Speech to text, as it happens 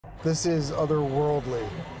This is otherworldly.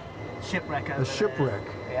 Shipwreck over A shipwreck.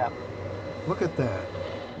 there. Yeah. Look at that.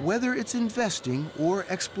 Whether it's investing or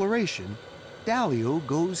exploration, Dalio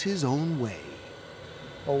goes his own way.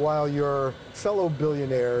 Well, while your fellow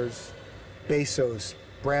billionaires, Bezos,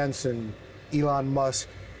 Branson, Elon Musk,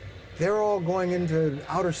 they're all going into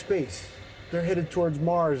outer space. They're headed towards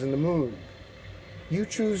Mars and the moon. You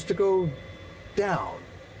choose to go down.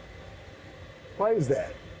 Why is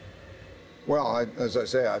that? Well, as I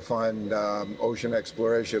say, I find ocean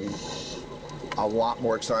exploration a lot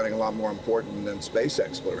more exciting, a lot more important than space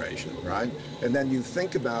exploration, right? And then you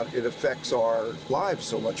think about it affects our lives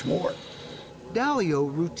so much more. Dalio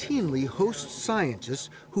routinely hosts scientists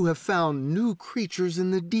who have found new creatures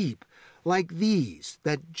in the deep, like these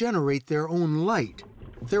that generate their own light.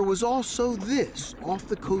 There was also this off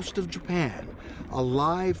the coast of Japan, a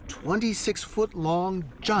live 26-foot-long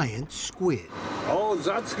giant squid. Oh,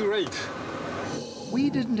 that's great. We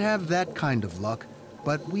didn't have that kind of luck,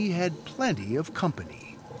 but we had plenty of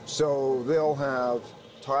company. So they'll have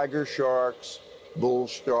tiger sharks, bull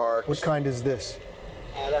sharks. What kind is this?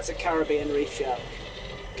 That's a Caribbean reef shark.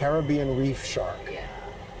 Caribbean reef shark. Yeah.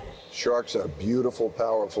 Sharks are beautiful,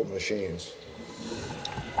 powerful machines.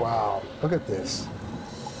 Wow, look at this.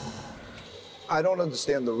 I don't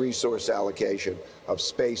understand the resource allocation of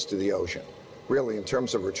space to the ocean. Really, in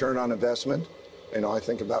terms of return on investment, I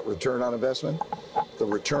think about return on investment. The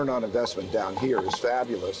return on investment down here is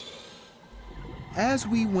fabulous. As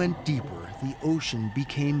we went deeper, the ocean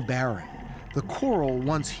became barren. The coral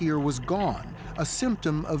once here was gone, a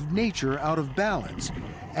symptom of nature out of balance,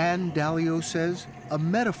 and, Dalio says, a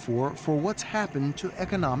metaphor for what's happened to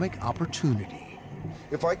economic opportunity.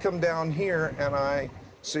 If I come down here and I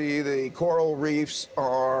see the coral reefs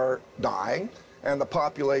are dying and the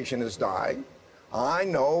population is dying, I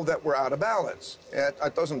know that we're out of balance. It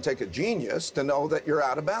doesn't take a genius to know that you're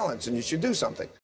out of balance and you should do something.